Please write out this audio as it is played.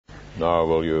Now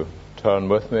will you turn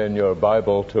with me in your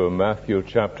Bible to Matthew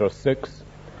chapter 6,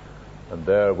 and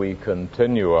there we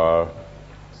continue our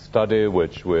study,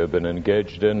 which we have been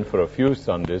engaged in for a few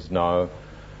Sundays now,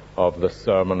 of the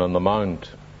Sermon on the Mount.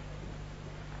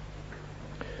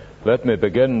 Let me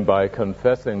begin by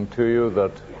confessing to you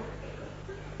that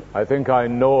I think I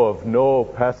know of no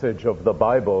passage of the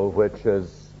Bible which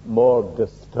is more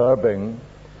disturbing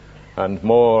and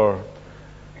more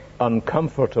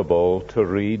uncomfortable to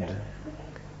read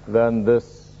than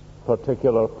this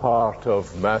particular part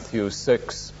of Matthew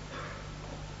 6.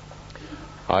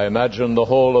 I imagine the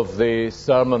whole of the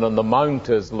Sermon on the Mount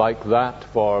is like that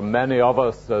for many of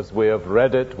us. As we have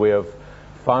read it, we have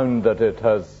found that it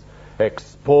has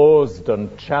exposed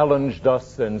and challenged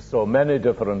us in so many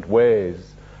different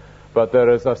ways. But there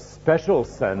is a special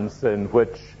sense in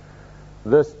which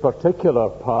this particular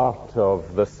part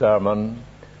of the sermon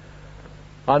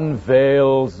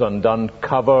unveils and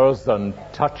uncovers and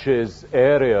touches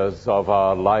areas of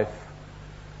our life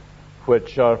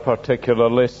which are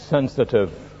particularly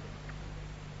sensitive.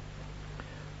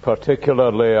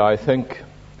 Particularly, I think,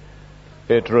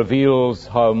 it reveals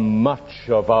how much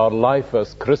of our life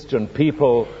as Christian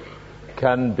people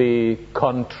can be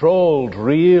controlled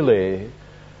really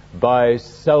by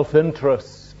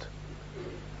self-interest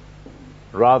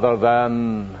rather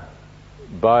than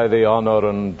by the honor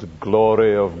and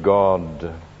glory of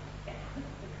God.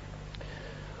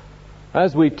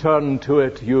 As we turn to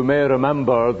it, you may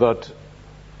remember that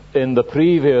in the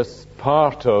previous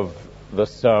part of the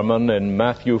sermon in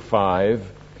Matthew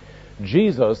 5,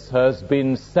 Jesus has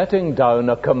been setting down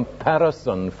a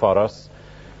comparison for us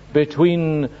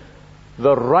between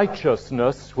the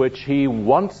righteousness which he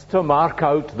wants to mark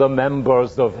out the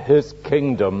members of his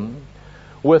kingdom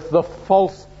with the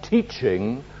false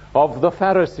teaching of the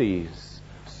Pharisees.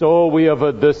 So we have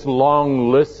had this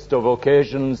long list of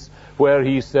occasions where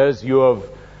he says, "You have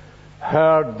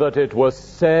heard that it was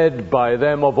said by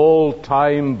them of old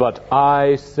time, but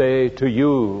I say to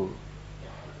you."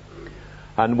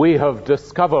 And we have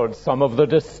discovered some of the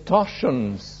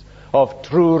distortions of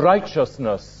true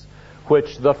righteousness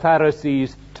which the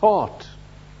Pharisees taught.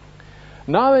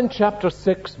 Now in chapter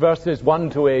 6, verses 1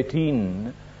 to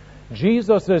 18,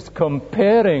 Jesus is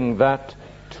comparing that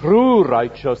true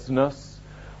righteousness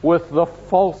with the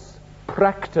false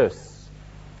practice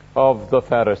of the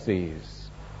Pharisees.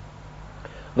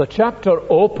 The chapter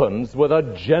opens with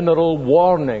a general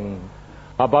warning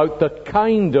about the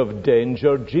kind of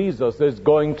danger Jesus is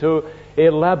going to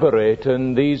elaborate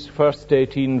in these first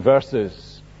 18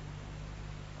 verses.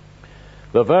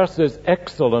 The verse is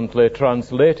excellently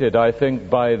translated, I think,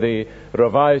 by the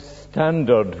Revised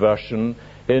Standard Version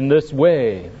in this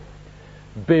way: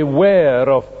 "Beware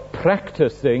of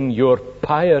practicing your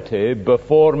piety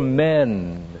before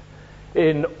men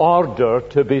in order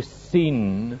to be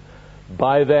seen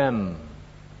by them."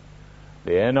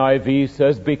 The NIV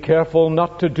says, "Be careful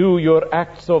not to do your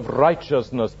acts of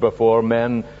righteousness before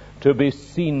men to be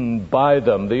seen by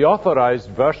them." The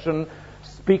Authorized Version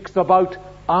speaks about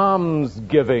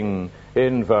almsgiving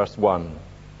in verse 1.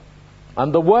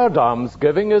 And the word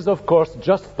almsgiving is, of course,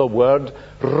 just the word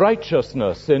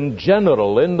righteousness in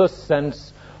general, in the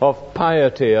sense of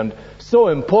piety. And so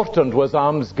important was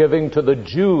almsgiving to the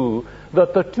Jew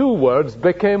that the two words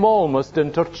became almost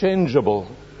interchangeable.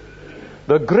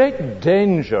 The great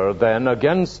danger, then,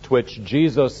 against which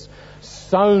Jesus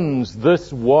sounds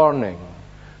this warning,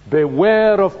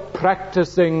 beware of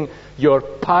practicing your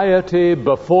piety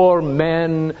before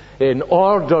men in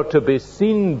order to be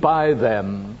seen by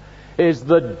them, is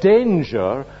the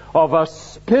danger of a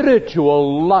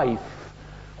spiritual life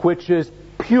which is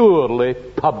purely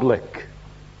public,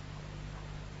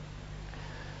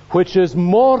 which is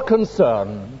more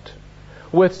concerned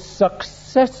with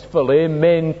successfully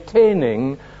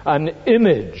maintaining an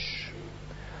image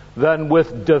than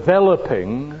with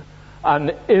developing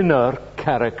an inner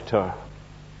character.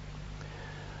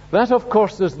 That, of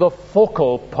course, is the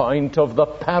focal point of the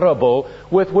parable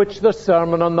with which the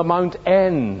Sermon on the Mount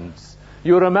ends.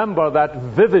 You remember that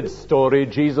vivid story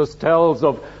Jesus tells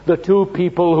of the two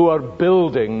people who are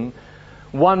building,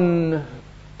 one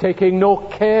taking no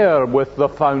care with the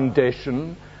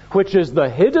foundation, which is the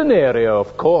hidden area,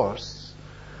 of course,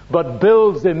 but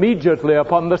builds immediately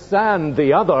upon the sand.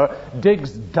 The other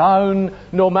digs down,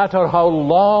 no matter how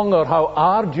long or how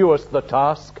arduous the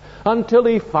task, until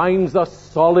he finds a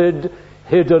solid,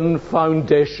 hidden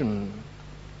foundation.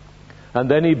 And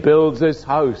then he builds his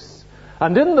house.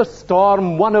 And in the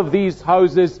storm, one of these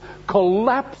houses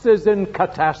collapses in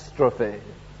catastrophe,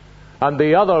 and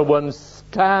the other one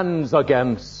stands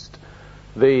against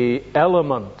the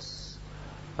elements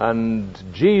And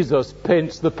Jesus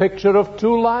paints the picture of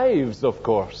two lives, of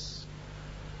course.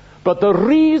 But the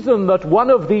reason that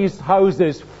one of these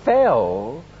houses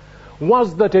fell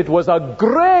was that it was a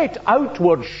great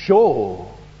outward show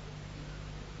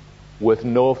with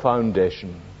no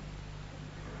foundation.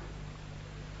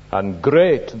 And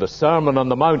great, the Sermon on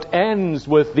the Mount ends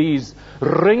with these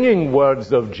ringing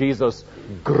words of Jesus,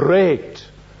 great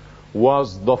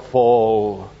was the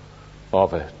fall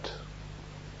of it.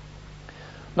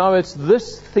 Now it's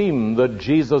this theme that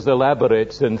Jesus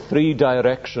elaborates in three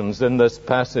directions in this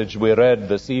passage we read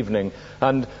this evening.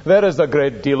 And there is a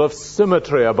great deal of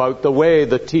symmetry about the way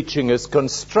the teaching is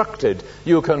constructed.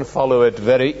 You can follow it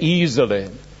very easily.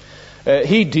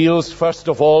 He deals first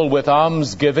of all with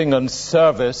almsgiving and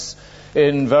service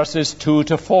in verses 2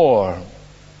 to 4.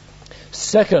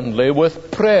 Secondly,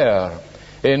 with prayer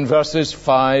in verses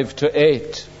 5 to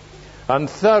 8. And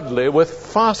thirdly, with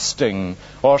fasting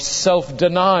or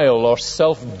self-denial or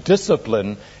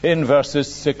self-discipline in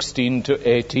verses 16 to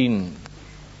 18.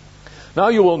 Now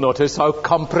you will notice how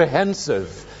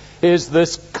comprehensive is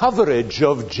this coverage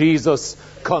of Jesus'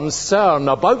 concern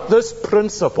about this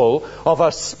principle of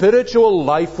a spiritual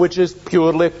life which is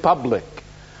purely public.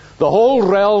 The whole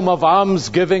realm of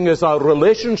almsgiving is our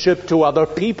relationship to other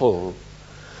people.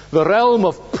 The realm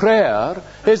of prayer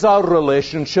is our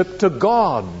relationship to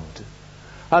God.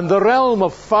 And the realm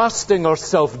of fasting or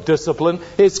self-discipline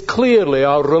is clearly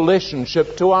our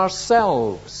relationship to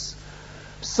ourselves.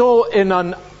 So in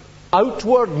an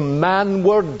outward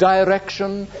manward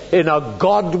direction, in a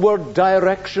Godward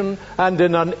direction, and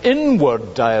in an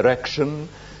inward direction,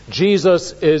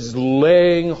 Jesus is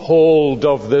laying hold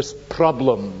of this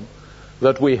problem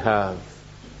that we have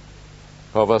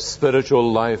of a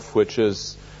spiritual life which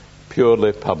is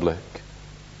purely public.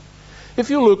 If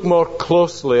you look more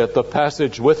closely at the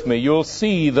passage with me, you'll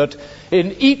see that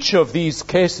in each of these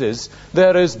cases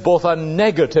there is both a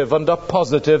negative and a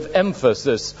positive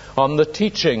emphasis on the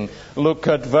teaching. Look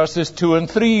at verses 2 and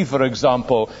 3, for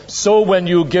example. So when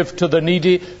you give to the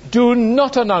needy, do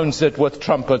not announce it with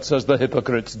trumpets as the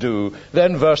hypocrites do.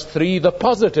 Then verse 3, the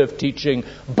positive teaching.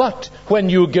 But when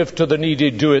you give to the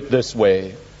needy, do it this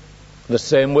way. The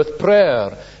same with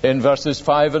prayer in verses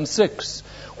 5 and 6.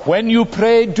 When you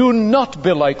pray, do not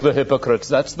be like the hypocrites.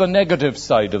 That's the negative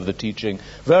side of the teaching.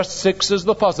 Verse 6 is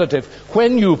the positive.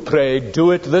 When you pray, do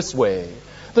it this way.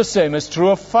 The same is true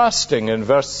of fasting in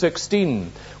verse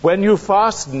 16. When you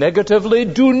fast negatively,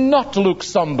 do not look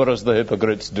somber as the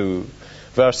hypocrites do.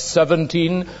 Verse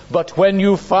 17, but when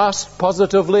you fast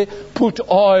positively, put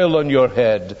oil on your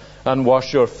head and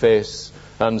wash your face,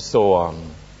 and so on.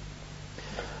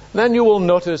 Then you will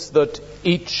notice that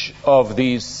each of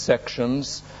these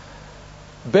sections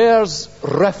bears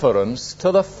reference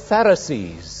to the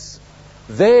Pharisees.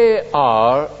 They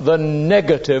are the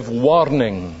negative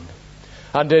warning.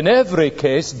 And in every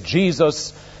case,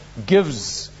 Jesus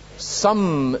gives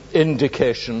some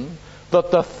indication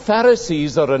that the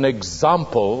Pharisees are an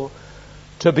example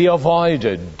to be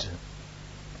avoided.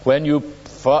 When you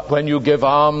give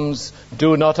alms,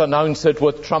 do not announce it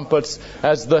with trumpets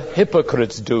as the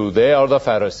hypocrites do. They are the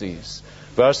Pharisees.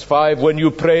 Verse 5, when you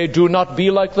pray, do not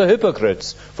be like the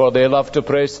hypocrites, for they love to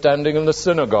pray standing in the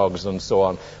synagogues, and so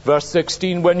on. Verse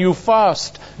 16, when you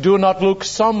fast, do not look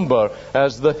somber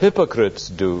as the hypocrites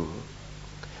do.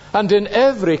 And in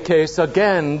every case,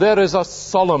 again, there is a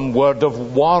solemn word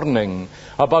of warning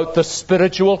about the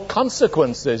spiritual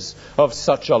consequences of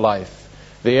such a life.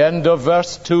 The end of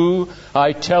verse 2,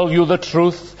 I tell you the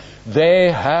truth, they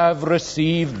have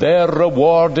received their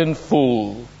reward in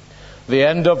full. The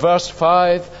end of verse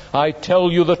 5, I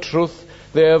tell you the truth,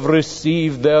 they have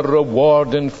received their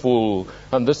reward in full.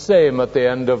 And the same at the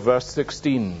end of verse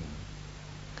 16.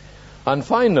 And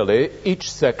finally,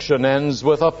 each section ends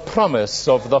with a promise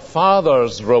of the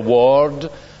Father's reward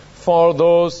for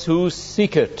those who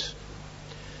seek it.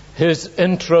 His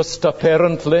interest,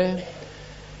 apparently,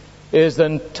 is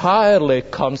entirely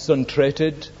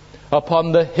concentrated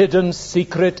upon the hidden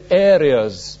secret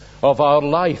areas of our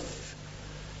life.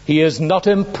 He is not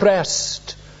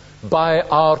impressed by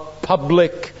our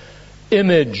public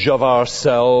image of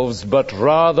ourselves, but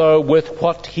rather with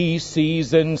what he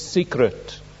sees in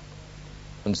secret.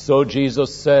 And so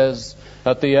Jesus says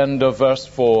at the end of verse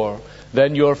 4,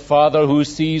 then your Father who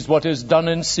sees what is done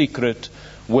in secret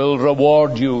will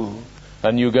reward you.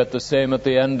 And you get the same at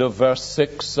the end of verse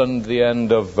 6 and the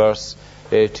end of verse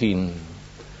 18.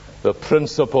 The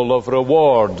principle of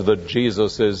reward that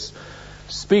Jesus is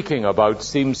speaking about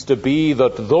seems to be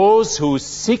that those who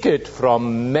seek it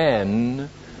from men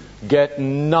get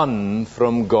none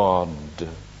from God.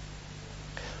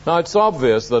 Now, it's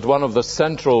obvious that one of the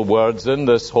central words in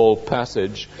this whole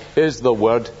passage is the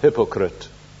word hypocrite.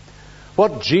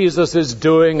 What Jesus is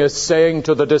doing is saying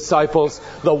to the disciples,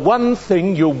 the one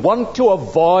thing you want to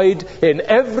avoid in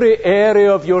every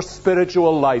area of your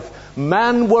spiritual life,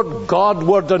 manward,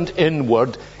 Godward, and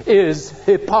inward, is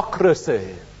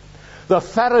hypocrisy. The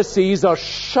Pharisees are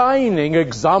shining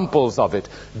examples of it.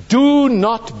 Do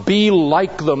not be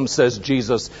like them, says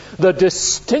Jesus. The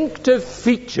distinctive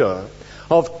feature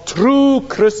of true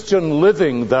Christian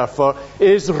living, therefore,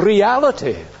 is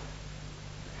reality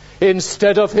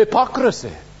instead of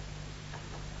hypocrisy.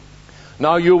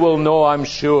 Now you will know, I'm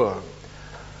sure,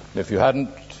 if you hadn't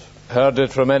heard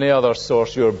it from any other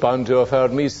source, you're bound to have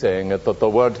heard me saying it, that the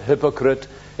word hypocrite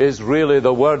is really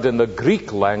the word in the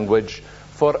Greek language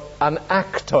for an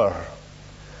actor.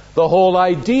 The whole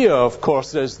idea, of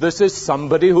course, is this is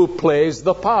somebody who plays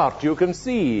the part. You can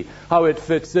see how it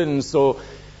fits in so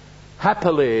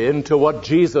happily into what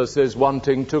Jesus is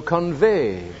wanting to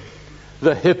convey.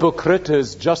 The hypocrite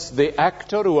is just the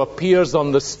actor who appears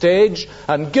on the stage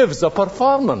and gives a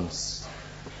performance.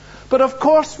 But of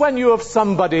course, when you have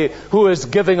somebody who is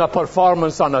giving a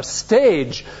performance on a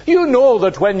stage, you know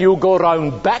that when you go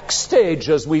round backstage,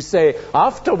 as we say,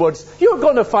 afterwards, you're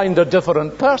going to find a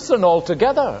different person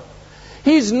altogether.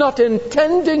 He's not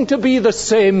intending to be the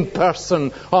same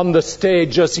person on the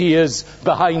stage as he is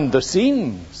behind the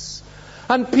scenes.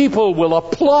 And people will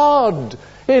applaud.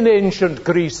 In ancient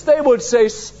Greece, they would say,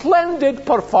 splendid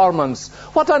performance.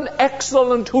 What an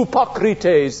excellent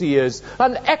hypocrites he is.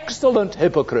 An excellent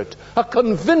hypocrite. A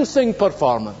convincing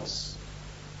performance.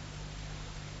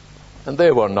 And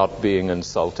they were not being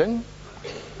insulting.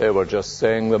 They were just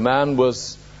saying the man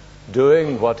was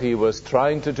doing what he was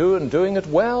trying to do and doing it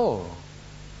well.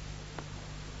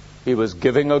 He was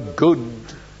giving a good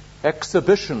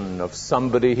exhibition of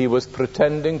somebody he was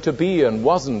pretending to be and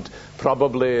wasn't.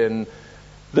 Probably in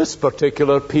this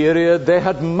particular period, they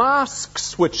had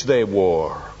masks which they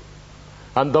wore.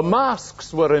 And the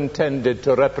masks were intended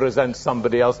to represent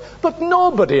somebody else. But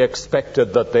nobody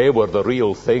expected that they were the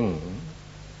real thing.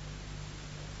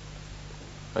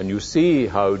 And you see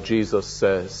how Jesus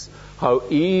says, how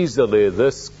easily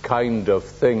this kind of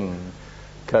thing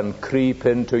can creep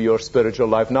into your spiritual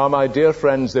life. Now, my dear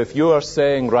friends, if you are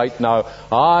saying right now,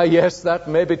 yes, that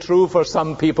may be true for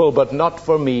some people, but not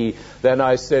for me, then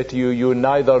I say to you, you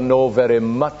neither know very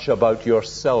much about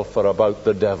yourself or about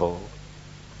the devil.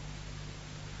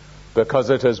 Because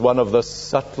it is one of the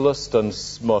subtlest and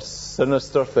most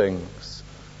sinister things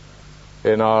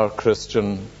in our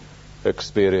Christian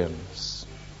experience.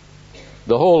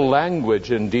 The whole language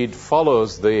indeed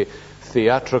follows the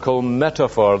theatrical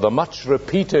metaphor. The much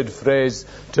repeated phrase,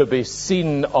 to be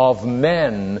seen of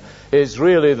men, is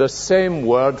really the same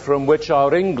word from which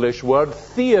our English word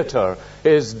theatre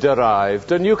is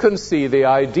derived. And you can see the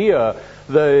idea.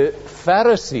 The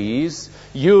Pharisees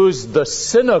used the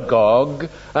synagogue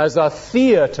as a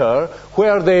theatre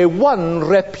where they won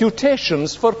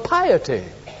reputations for piety,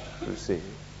 you see.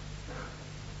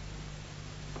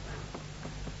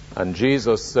 And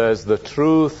Jesus says the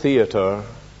true theatre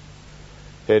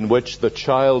in which the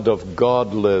child of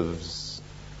God lives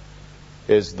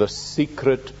is the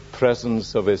secret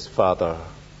presence of his Father.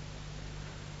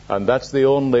 And that's the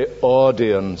only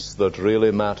audience that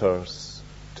really matters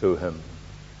to him.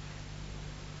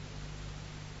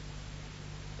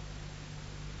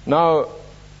 Now,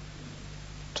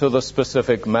 to the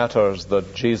specific matters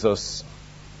that Jesus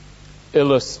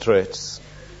illustrates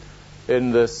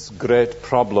in this great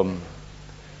problem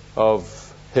of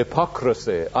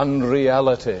hypocrisy,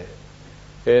 unreality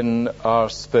in our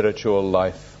spiritual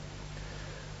life.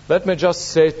 Let me just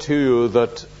say to you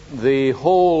that the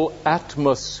whole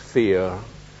atmosphere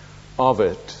of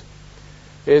it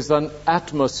is an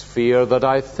atmosphere that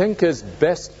I think is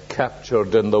best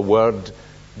captured in the word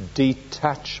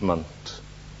detachment.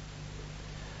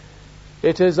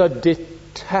 It is a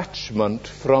detachment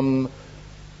from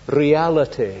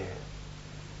reality.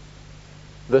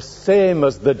 The same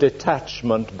as the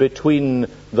detachment between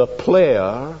the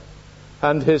player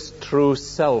and his true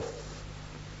self.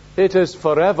 It is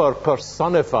forever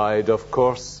personified, of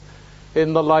course,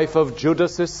 in the life of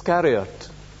Judas Iscariot,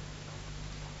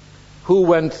 who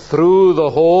went through the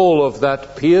whole of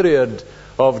that period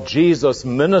of Jesus'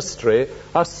 ministry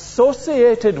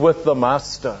associated with the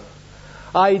Master,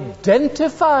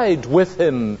 identified with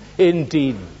him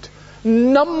indeed,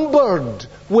 numbered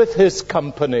with his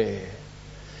company,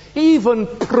 even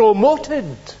promoted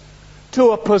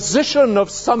to a position of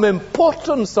some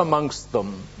importance amongst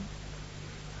them.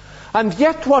 And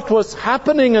yet what was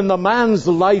happening in the man's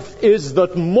life is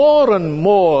that more and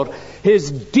more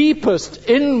His deepest,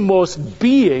 inmost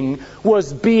being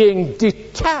was being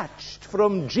detached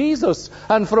from Jesus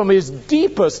and from his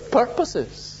deepest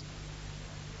purposes.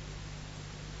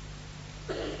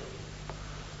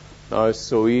 Now, it's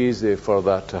so easy for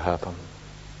that to happen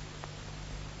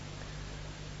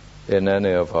in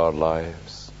any of our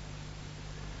lives.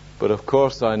 But of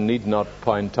course, I need not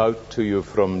point out to you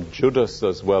from Judas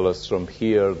as well as from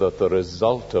here that the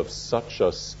result of such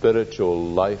a spiritual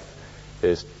life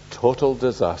is total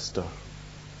disaster.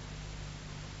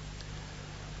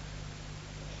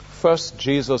 First,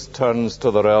 Jesus turns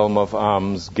to the realm of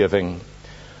almsgiving.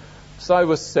 As I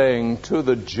was saying, to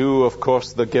the Jew, of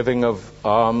course, the giving of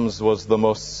alms was the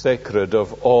most sacred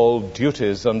of all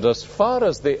duties, and as far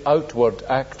as the outward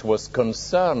act was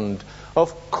concerned,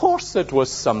 of course it was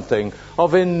something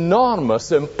of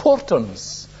enormous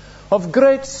importance, of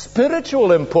great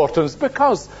spiritual importance,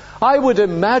 because I would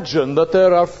imagine that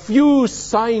there are few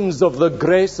signs of the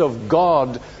grace of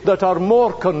God that are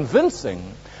more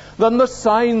convincing than the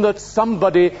sign that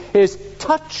somebody is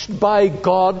touched by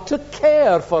God to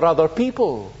care for other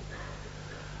people.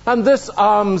 And this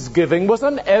almsgiving was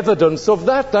an evidence of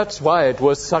that. That's why it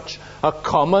was such a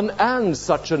common and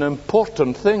such an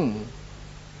important thing.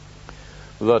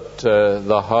 That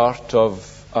the heart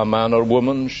of a man or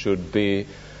woman should be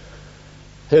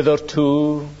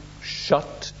hitherto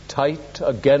shut tight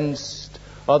against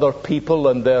other people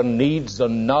and their needs,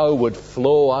 and now would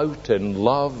flow out in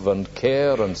love and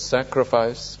care and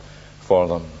sacrifice for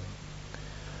them.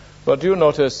 But you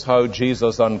notice how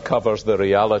Jesus uncovers the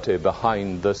reality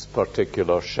behind this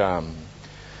particular sham.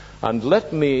 And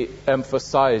let me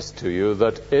emphasize to you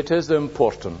that it is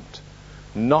important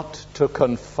not to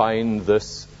confine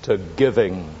this to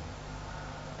giving.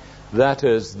 That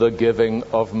is the giving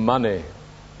of money.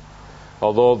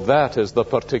 Although that is the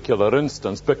particular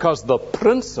instance, because the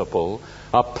principle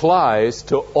applies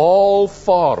to all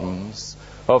forms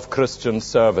of Christian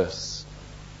service.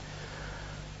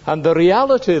 And the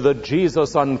reality that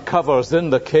Jesus uncovers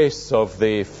in the case of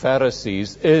the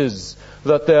Pharisees is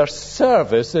that their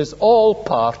service is all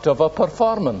part of a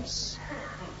performance.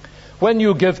 When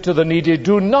you give to the needy,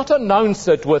 do not announce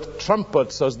it with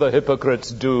trumpets as the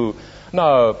hypocrites do.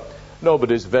 Now,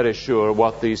 nobody's very sure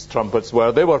what these trumpets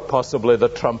were. They were possibly the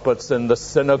trumpets in the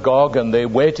synagogue, and they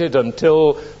waited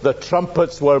until the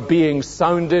trumpets were being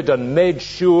sounded and made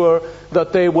sure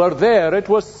that they were there. It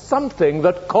was something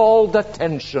that called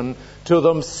attention to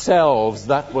themselves.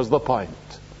 That was the point.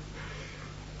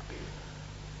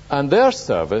 And their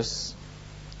service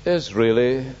is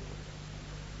really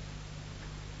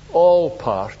all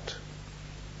part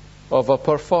of a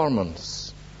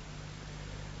performance.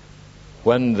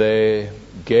 When they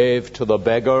gave to the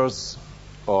beggars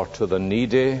or to the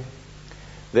needy,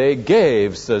 they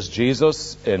gave, says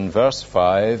Jesus in verse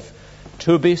 5,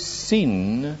 to be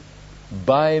seen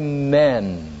by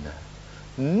men,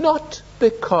 not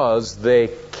because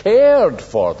they cared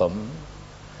for them.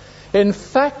 In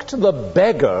fact, the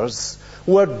beggars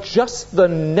were just the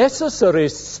necessary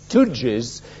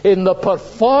stooges in the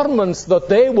performance that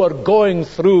they were going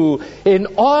through in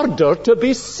order to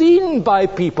be seen by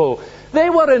people. They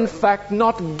were in fact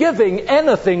not giving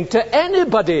anything to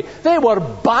anybody. They were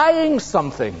buying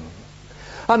something.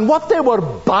 And what they were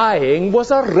buying was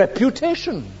a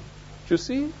reputation. Do you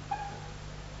see?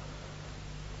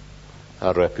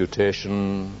 A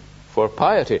reputation for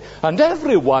piety. And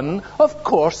everyone, of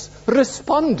course,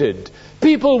 responded.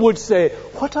 People would say,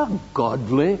 "What a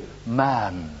godly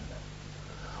man.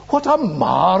 What a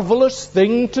marvelous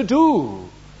thing to do."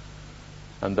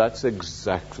 And that's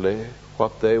exactly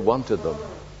what they wanted them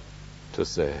to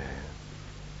say.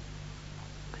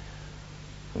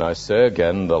 And I say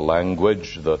again, the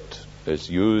language that is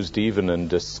used even in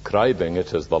describing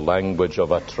it as the language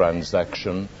of a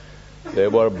transaction. They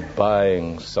were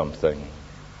buying something.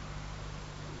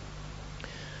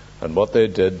 And what they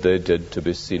did to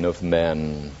be seen of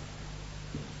men.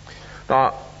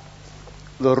 Now,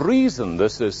 the reason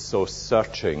this is so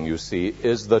searching, you see,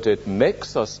 is that it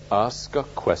makes us ask a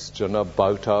question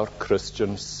about our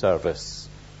Christian service.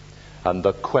 And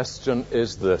the question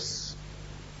is this: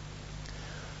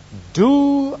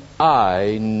 do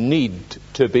I need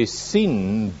to be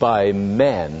seen by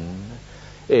men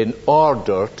in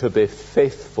order to be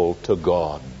faithful to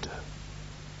God?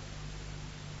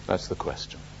 That's the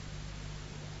question.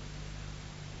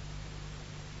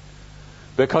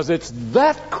 Because it's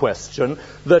that question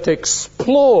that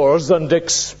explores and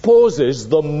exposes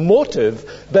the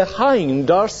motive behind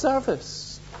our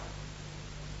service.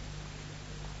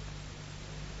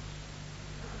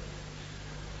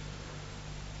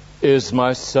 Is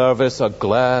my service a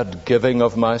glad giving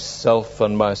of myself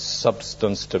and my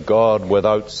substance to God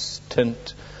without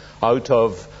stint, out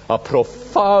of a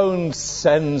profound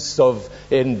sense of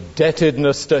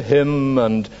indebtedness to Him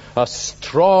and a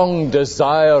strong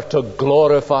desire to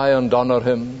glorify and honor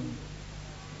Him?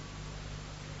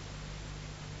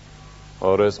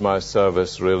 Or is my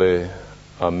service really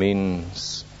a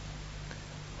means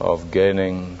of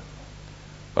gaining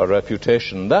a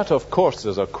reputation? That, of course,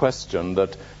 is a question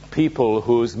that people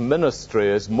whose ministry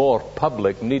is more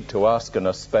public need to ask in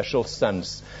a special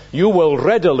sense. You will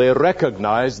readily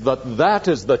recognize that that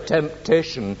is the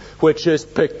temptation which is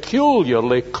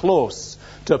peculiarly close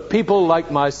to people like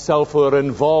myself who are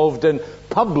involved in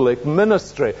public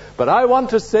ministry. But I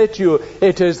want to say to you,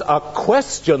 it is a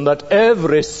question that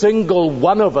every single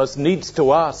one of us needs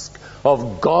to ask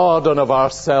of God and of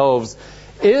ourselves.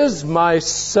 Is my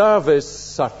service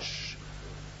such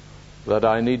that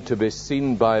I need to be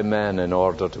seen by men in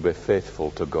order to be faithful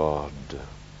to God?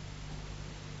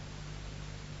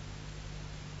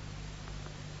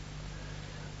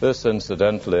 This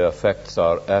incidentally affects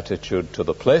our attitude to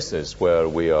the places where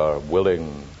we are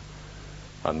willing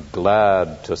and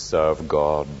glad to serve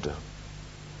God.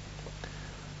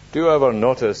 Do you ever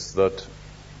notice that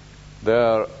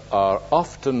there are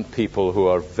often people who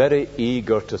are very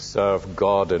eager to serve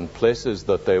God in places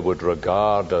that they would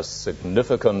regard as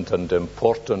significant and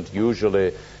important,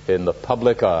 usually in the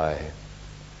public eye,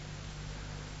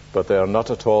 but they are not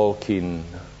at all keen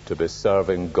to be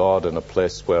serving God in a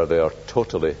place where they are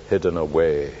totally hidden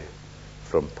away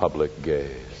from public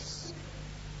gaze?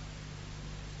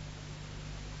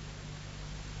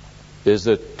 Is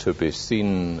it to be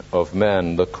seen of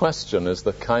men? The question is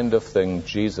the kind of thing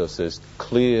Jesus is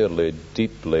clearly,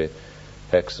 deeply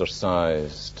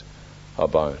exercised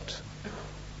about.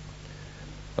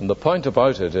 And the point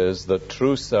about it is that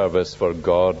true service for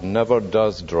God never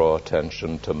does draw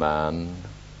attention to man.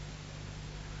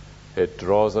 It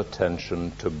draws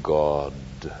attention to God.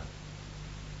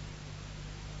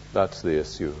 That's the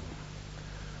issue.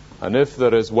 And if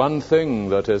there is one thing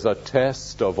that is a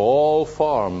test of all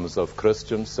forms of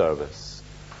Christian service,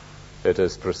 it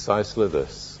is precisely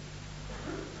this.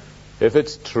 If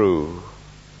it's true,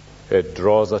 it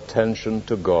draws attention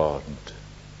to God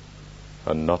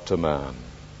and not to man.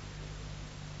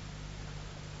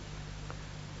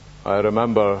 I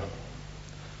remember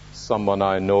someone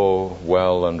I know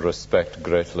well and respect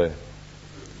greatly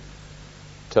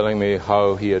telling me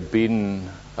how he had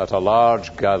been at a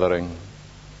large gathering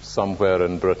somewhere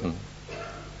in Britain,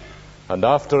 and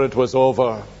after it was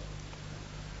over,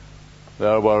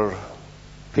 there were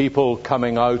people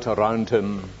coming out around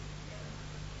him,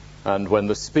 and when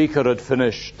the speaker had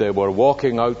finished, they were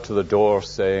walking out to the door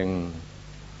saying,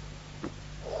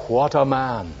 "What a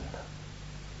man!"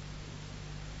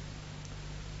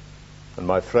 And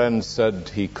my friend said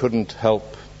he couldn't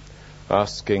help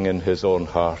asking in his own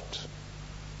heart,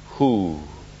 who?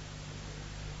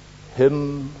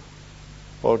 Him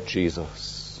or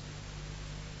Jesus?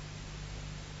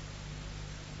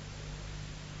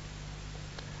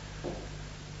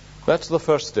 That's the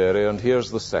first area, and here's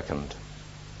the second.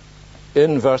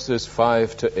 In verses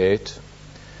 5 to 8,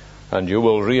 and you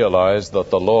will realize that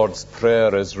the Lord's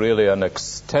Prayer is really an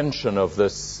extension of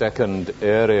this second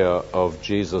area of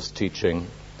Jesus' teaching.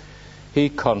 He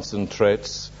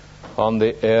concentrates on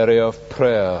the area of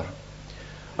prayer.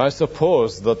 I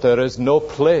suppose that there is no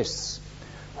place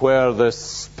where the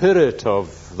spirit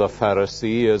of the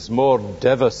Pharisee is more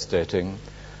devastating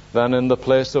than in the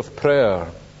place of prayer.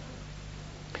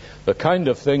 The kind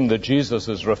of thing that Jesus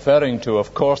is referring to,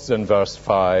 of course, in verse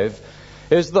 5,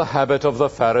 is the habit of the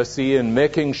Pharisee in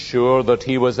making sure that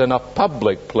he was in a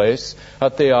public place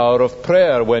at the hour of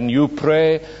prayer. When you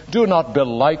pray, do not be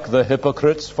like the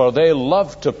hypocrites, for they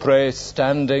love to pray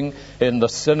standing in the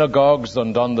synagogues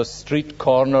and on the street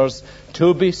corners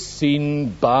to be seen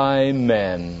by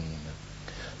men.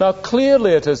 Now,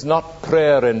 clearly it is not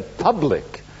prayer in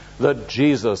public that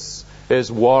Jesus is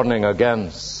warning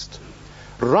against.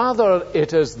 Rather,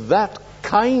 it is that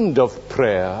kind of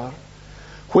prayer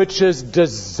which is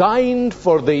designed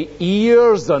for the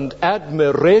ears and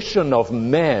admiration of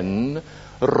men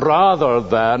rather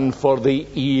than for the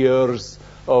ears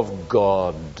of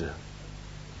God.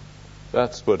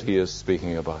 That's what he is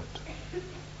speaking about.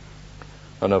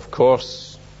 And of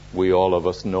course, we all of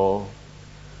us know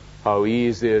how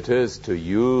easy it is to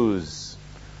use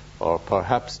or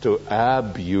perhaps to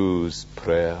abuse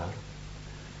prayer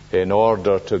in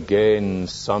order to gain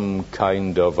some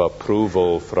kind of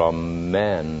approval from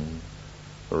men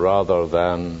rather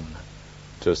than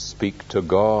to speak to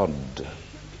God.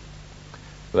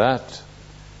 That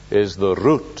is the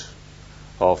root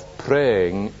of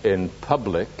praying in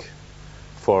public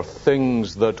for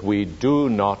things that we do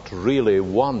not really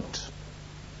want.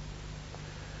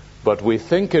 But we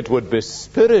think it would be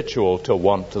spiritual to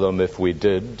want them if we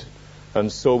did,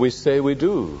 and so we say we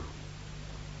do.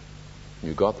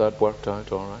 You got that worked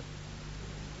out all right?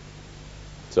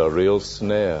 It's a real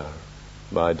snare,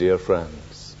 my dear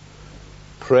friends.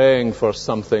 Praying for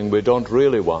something we don't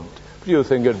really want. But you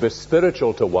think it'd be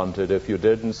spiritual to want it if you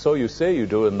did, and so you say you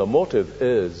do, and the motive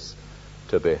is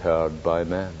to be heard by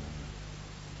men.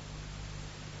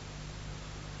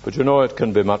 But you know, it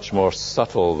can be much more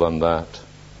subtle than that.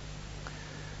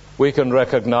 We can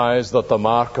recognize that the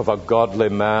mark of a godly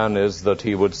man is that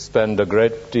he would spend a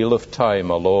great deal of time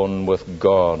alone with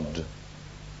God.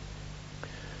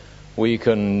 We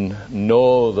can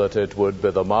know that it would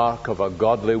be the mark of a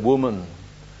godly woman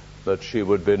that she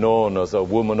would be known as a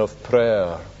woman of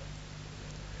prayer.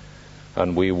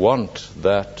 And we want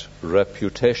that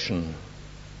reputation.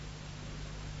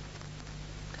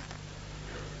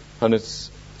 And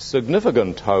it's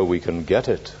significant how we can get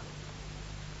it.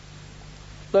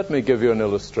 Let me give you an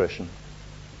illustration.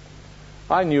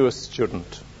 I knew a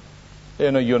student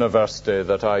in a university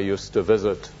that I used to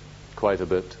visit quite a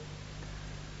bit,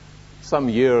 some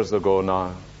years ago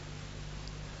now.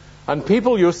 And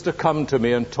people used to come to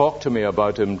me and talk to me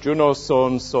about him. Do you know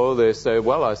so-and-so? They say,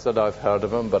 well, I said, I've heard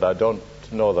of him, but I don't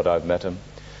know that I've met him.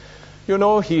 You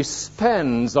know, he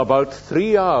spends about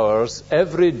 3 hours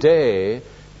every day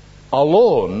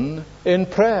alone in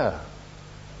prayer.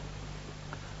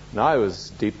 And I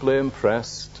was deeply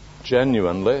impressed,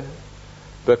 genuinely,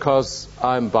 because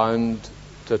I'm bound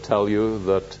to tell you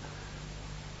that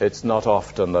it's not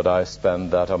often that I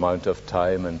spend that amount of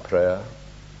time in prayer.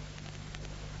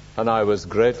 And I was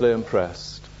greatly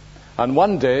impressed. And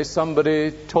one day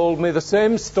somebody told me the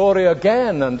same story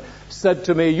again and said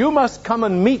to me, you must come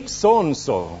and meet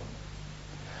so-and-so.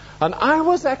 And I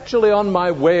was actually on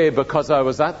my way, because I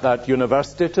was at that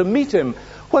university, to meet him,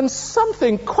 when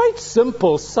something quite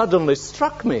simple suddenly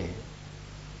struck me.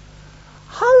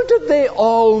 How did they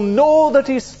all know that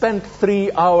he spent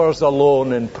 3 hours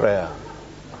alone in prayer?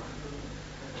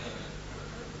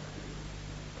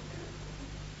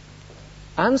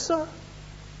 Answer?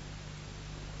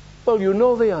 Well, you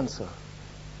know the answer.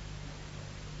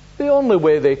 The only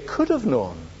way they could have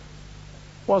known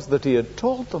was that he had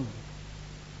told them.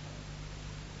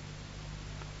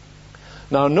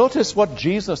 Now notice what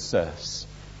Jesus says.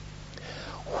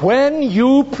 When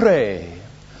you pray,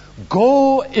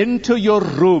 go into your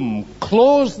room,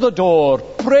 close the door,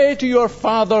 pray to your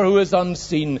Father who is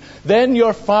unseen. Then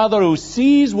your Father who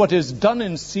sees what is done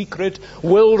in secret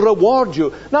will reward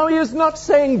you. Now he is not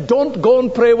saying don't go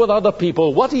and pray with other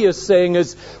people. What he is saying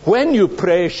is, when you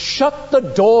pray, shut the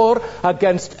door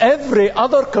against every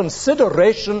other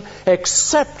consideration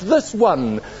except this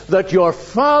one, that your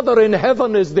Father in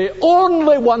heaven is the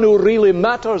only one who really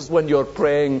matters when you're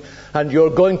praying, and you're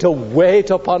going to wait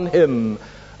upon him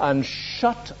and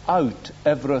shut out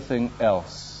everything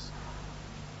else.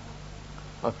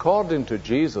 According to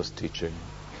Jesus' teaching,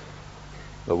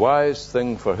 the wise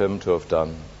thing for him to have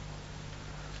done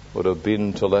would have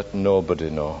been to let nobody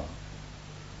know.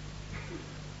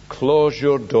 Close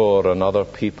your door on other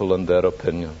people and their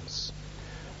opinions.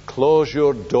 Close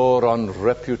your door on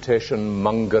reputation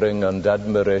mongering and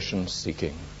admiration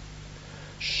seeking.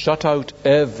 Shut out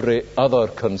every other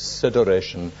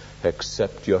consideration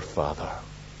except your Father.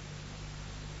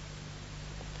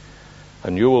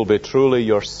 And you will be truly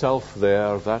yourself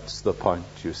there. That's the point,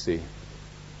 you see.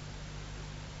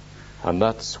 And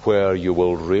that's where you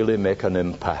will really make an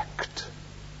impact.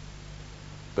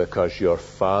 Because your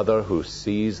Father who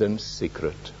sees in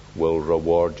secret will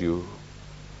reward you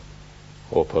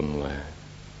openly.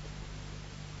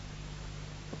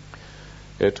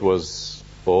 It was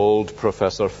old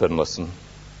Professor Finlayson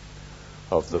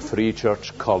of the Free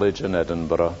Church College in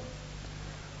Edinburgh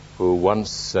who once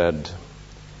said,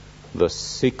 the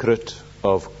secret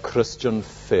of Christian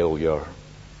failure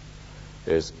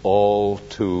is all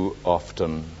too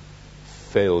often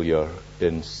failure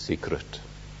in secret.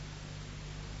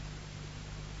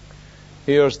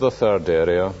 Here's the third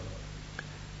area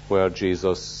where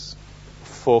Jesus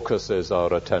focuses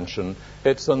our attention.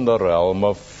 It's in the realm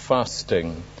of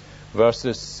fasting,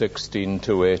 verses 16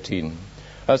 to 18.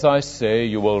 As I say,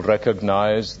 you will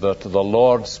recognize that the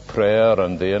Lord's Prayer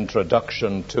and the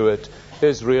introduction to it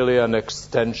is really an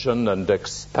extension and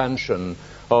expansion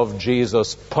of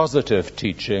Jesus' positive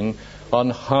teaching on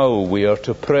how we are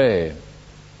to pray.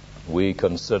 We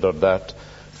considered that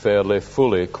fairly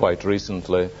fully quite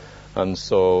recently, and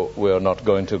so we are not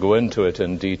going to go into it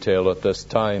in detail at this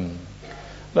time.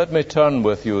 Let me turn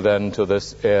with you then to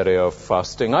this area of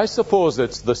fasting. I suppose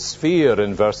it's the sphere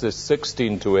in verses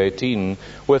 16 to 18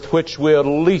 with which we're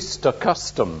least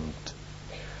accustomed.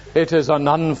 It is an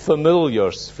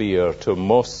unfamiliar sphere to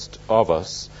most of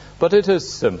us, but it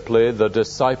is simply the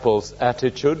disciple's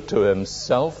attitude to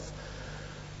himself,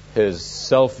 his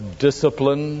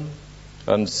self-discipline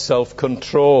and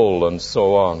self-control and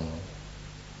so on.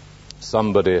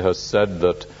 Somebody has said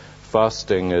that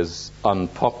fasting is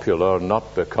unpopular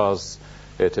not because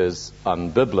it is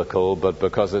unbiblical, but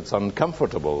because it's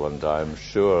uncomfortable, and I'm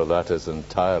sure that is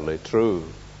entirely true.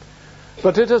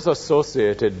 But it is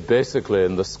associated basically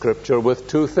in the Scripture with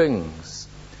two things.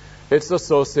 It's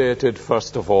associated,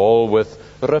 first of all, with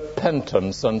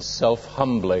repentance and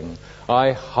self-humbling.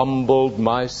 I humbled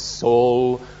my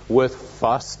soul with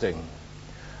fasting.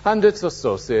 And it's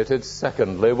associated,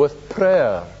 secondly, with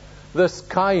prayer. This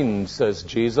kind, says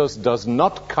Jesus, does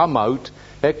not come out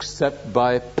except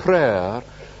by prayer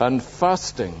and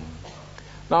fasting.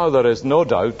 Now, there is no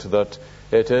doubt that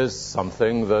it is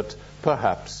something that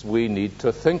perhaps we need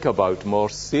to think about more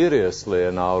seriously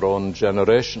in our own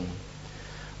generation.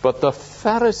 But the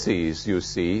Pharisees, you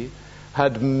see,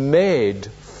 had made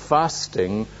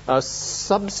fasting a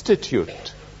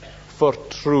substitute for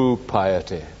true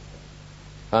piety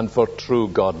and for true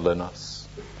godliness.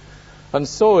 And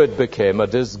so it became a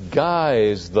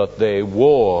disguise that they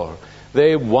wore.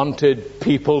 They wanted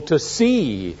people to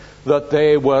see that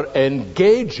they were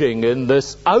engaging in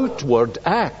this outward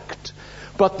act.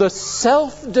 But the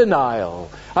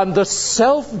self-denial and the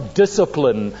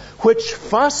self-discipline which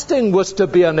fasting was to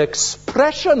be an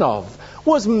expression of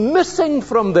was missing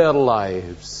from their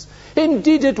lives.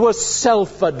 Indeed, it was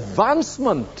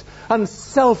self-advancement and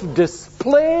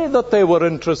self-display that they were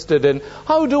interested in.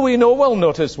 How do we know? Well,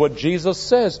 notice what Jesus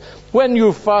says. When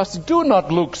you fast, do not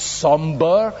look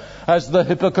somber as the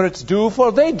hypocrites do,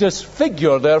 for they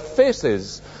disfigure their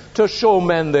faces to show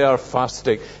men they are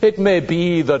fasting. It may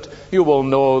be that you will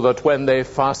know that when they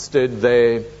fasted,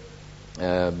 they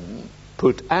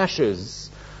put ashes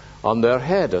on their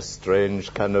head, a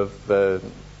strange kind of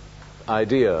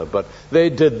idea. But they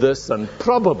did this, and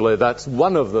probably that's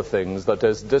one of the things that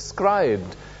is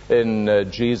described in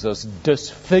Jesus'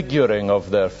 disfiguring of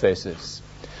their faces.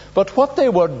 But what they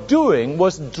were doing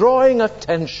was drawing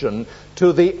attention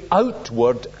to the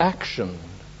outward action.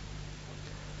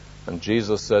 And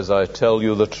Jesus says, I tell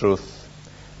you the truth,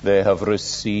 they have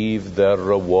received their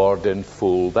reward in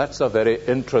full. That's a very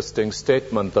interesting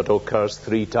statement that occurs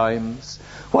 3 times.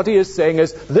 What he is saying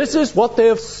is, this is what they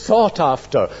have sought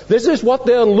after. This is what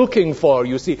they are looking for,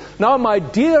 you see. Now, my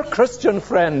dear Christian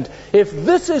friend, if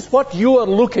this is what you are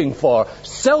looking for,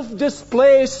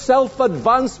 self-display,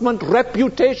 self-advancement,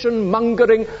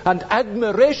 reputation-mongering, and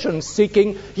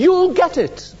admiration-seeking, you'll get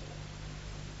it.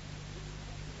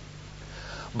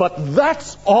 But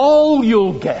that's all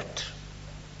you'll get.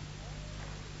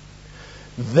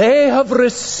 They have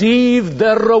received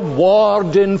their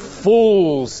reward in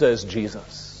full, says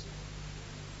Jesus.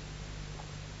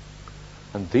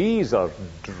 And these are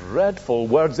dreadful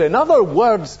words. In other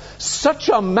words, such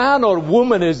a man or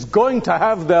woman is going to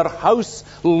have their house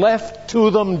left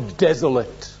to them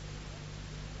desolate.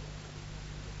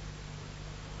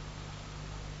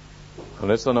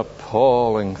 And it's an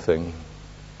appalling thing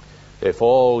if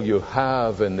all you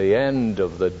have in the end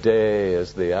of the day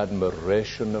is the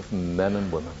admiration of men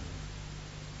and women.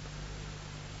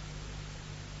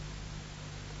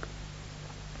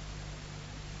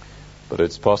 But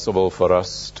it's possible for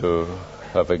us to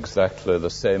have exactly the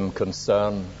same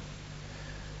concern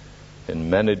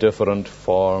in many different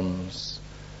forms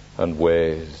and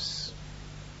ways.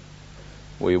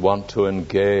 We want to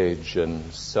engage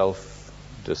in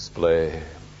self-display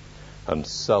and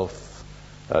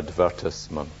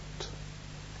self-advertisement.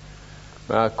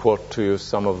 May I quote to you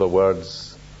some of the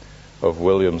words of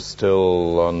William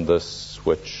Still on this,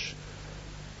 which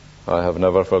I have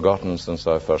never forgotten since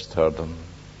I first heard them.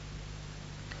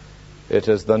 It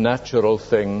is the natural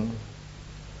thing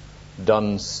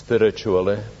done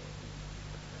spiritually,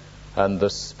 and the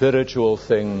spiritual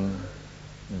thing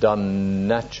done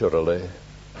naturally,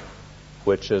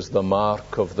 which is the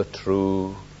mark of the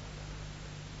true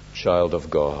child of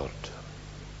God.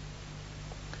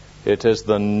 It is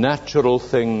the natural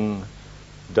thing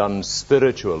done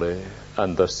spiritually,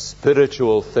 and the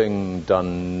spiritual thing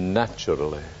done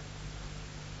naturally,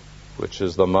 which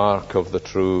is the mark of the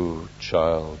true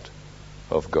child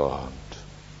of God.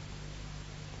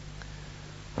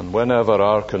 And whenever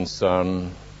our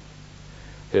concern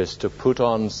is to put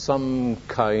on some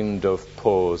kind of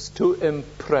pose to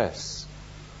impress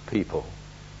people,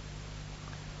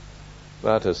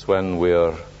 that is when we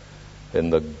are in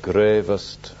the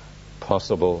gravest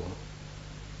possible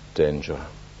danger.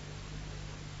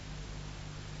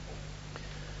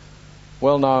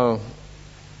 Well, now,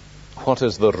 what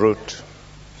is the root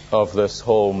of this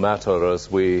whole matter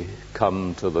as we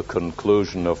come to the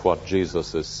conclusion of what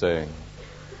Jesus is saying?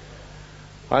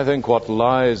 I think what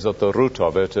lies at the root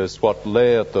of it is what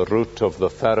lay at the root of the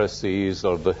Pharisees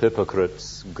or the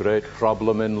hypocrites' great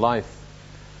problem in life.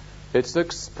 It's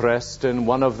expressed in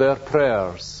one of their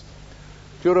prayers.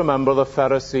 Do you remember the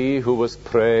Pharisee who was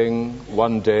praying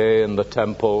one day in the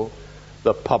temple?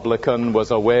 The publican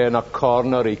was away in a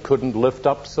corner. He couldn't lift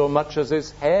up so much as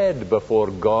his head before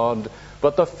God.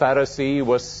 But the Pharisee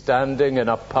was standing in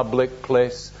a public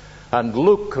place. And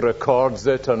Luke records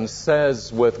it and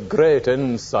says with great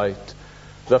insight,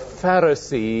 the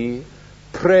Pharisee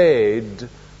prayed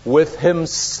with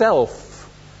himself,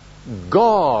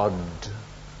 God,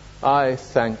 I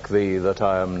thank thee that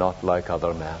I am not like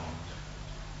other men.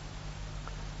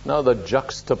 Now the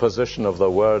juxtaposition of the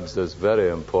words is very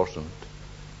important.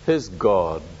 His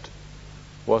God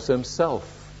was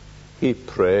himself. He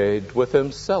prayed with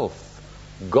himself,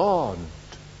 God,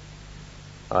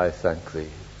 I thank thee.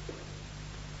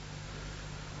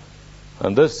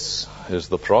 And this is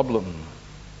the problem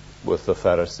with the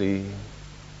Pharisee.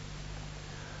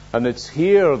 And it's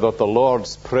here that the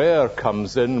Lord's Prayer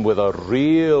comes in with a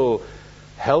real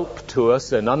help to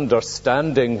us in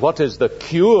understanding what is the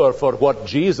cure for what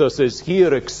Jesus is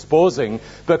here exposing.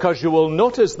 Because you will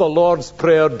notice the Lord's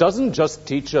Prayer doesn't just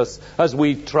teach us, as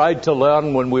we tried to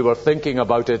learn when we were thinking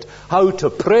about it, how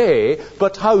to pray,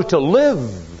 but how to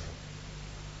live.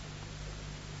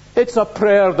 It's a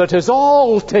prayer that is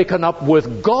all taken up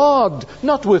with God,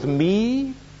 not with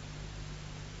me.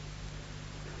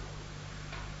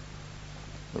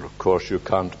 But of course, you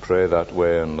can't pray that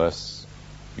way unless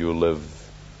you live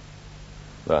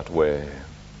that way.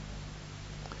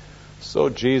 So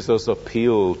Jesus'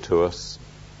 appeal to us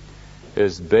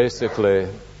is basically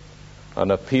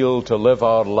an appeal to live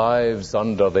our lives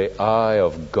under the eye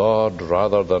of God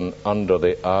rather than under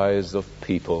the eyes of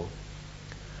people.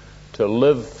 To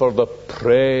live for the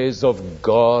praise of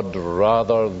God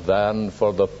rather than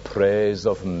for the praise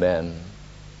of men.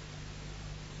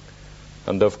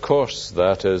 And of course,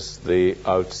 that is the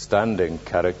outstanding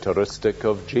characteristic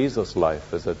of Jesus'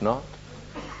 life, is it not?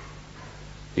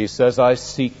 He says, I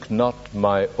seek not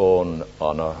my own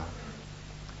honor,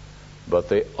 but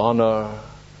the honor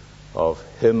of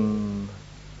him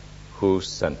who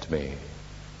sent me.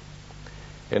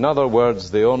 In other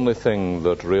words, the only thing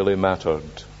that really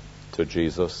mattered to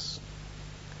Jesus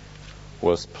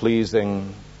was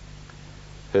pleasing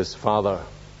his Father.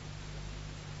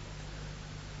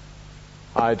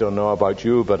 I don't know about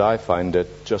you, but I find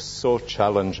it just so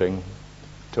challenging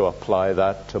to apply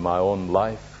that to my own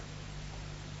life.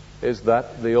 Is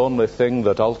that the only thing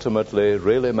that ultimately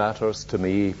really matters to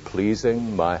me,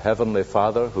 pleasing my Heavenly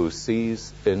Father who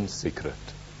sees in secret?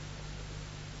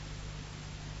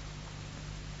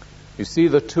 You see,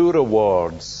 the two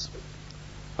rewards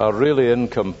are really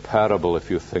incomparable if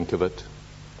you think of it.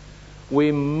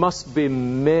 We must be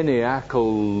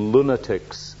maniacal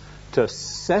lunatics to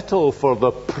settle for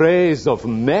the praise of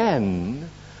men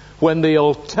when the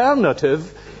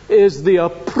alternative is the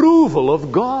approval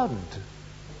of God.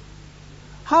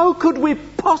 How could we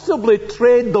possibly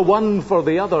trade the one for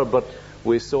the other? But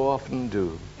we so often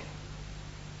do.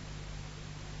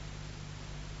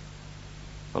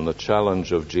 And the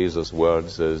challenge of Jesus'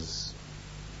 words is,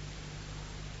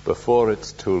 before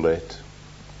it's too late,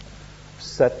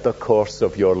 set the course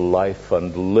of your life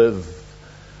and live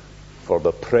for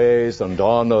the praise and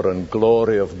honor and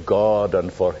glory of God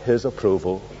and for his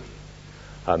approval,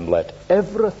 and let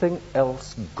everything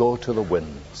else go to the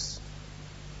winds.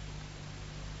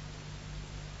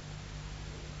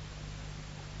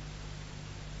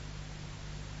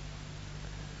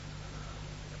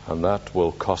 And that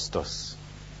will cost us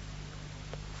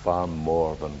far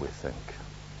more than we think.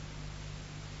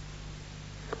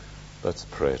 Let's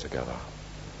pray together.